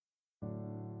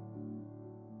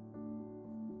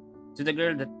to the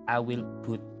girl that I will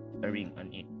put a ring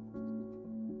on it.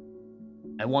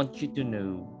 I want you to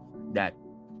know that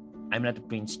I'm not a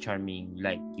Prince Charming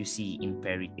like you see in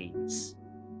fairy tales.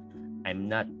 I'm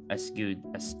not as good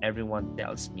as everyone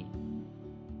tells me.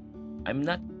 I'm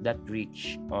not that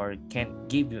rich or can't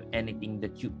give you anything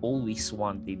that you always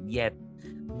wanted yet,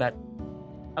 but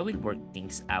I will work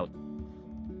things out.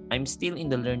 I'm still in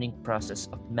the learning process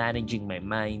of managing my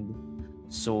mind,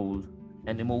 soul,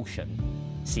 and emotion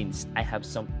since I have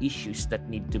some issues that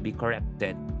need to be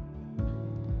corrected.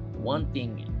 One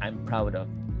thing I'm proud of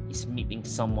is meeting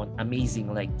someone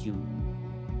amazing like you.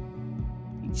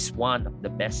 It's one of the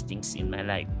best things in my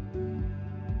life.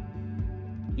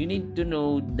 You need to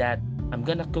know that I'm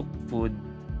gonna cook food,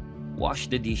 wash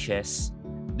the dishes,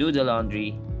 do the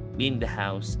laundry, clean the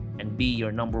house, and be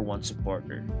your number one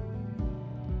supporter.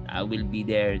 I will be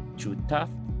there through tough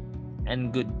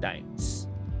and good times.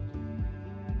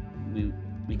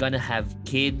 We're gonna have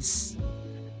kids,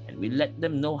 and we let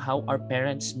them know how our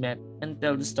parents met and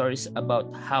tell the stories about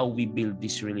how we build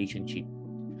this relationship.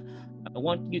 I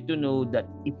want you to know that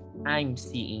if I'm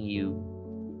seeing you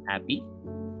happy,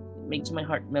 it makes my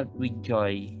heart melt with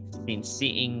joy since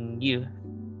seeing you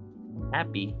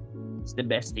happy is the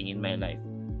best thing in my life.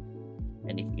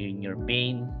 And if you're in your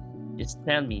pain, just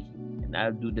tell me and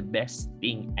I'll do the best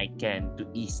thing I can to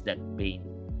ease that pain.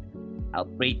 I'll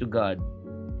pray to God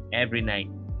every night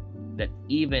that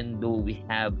even though we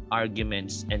have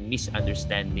arguments and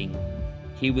misunderstanding,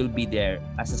 He will be there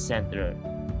as a center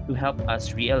to help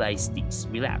us realize things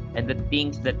we lack and the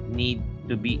things that need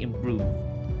to be improved.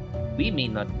 We may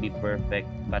not be perfect,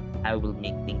 but I will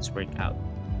make things work out.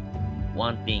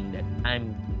 One thing that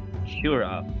I'm sure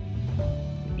of,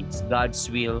 if it's God's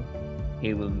will,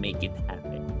 He will make it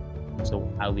happen. So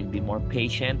I will be more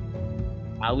patient.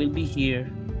 I will be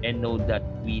here and know that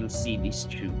we'll see this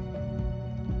through.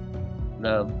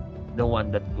 Love, the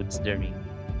one that puts the ring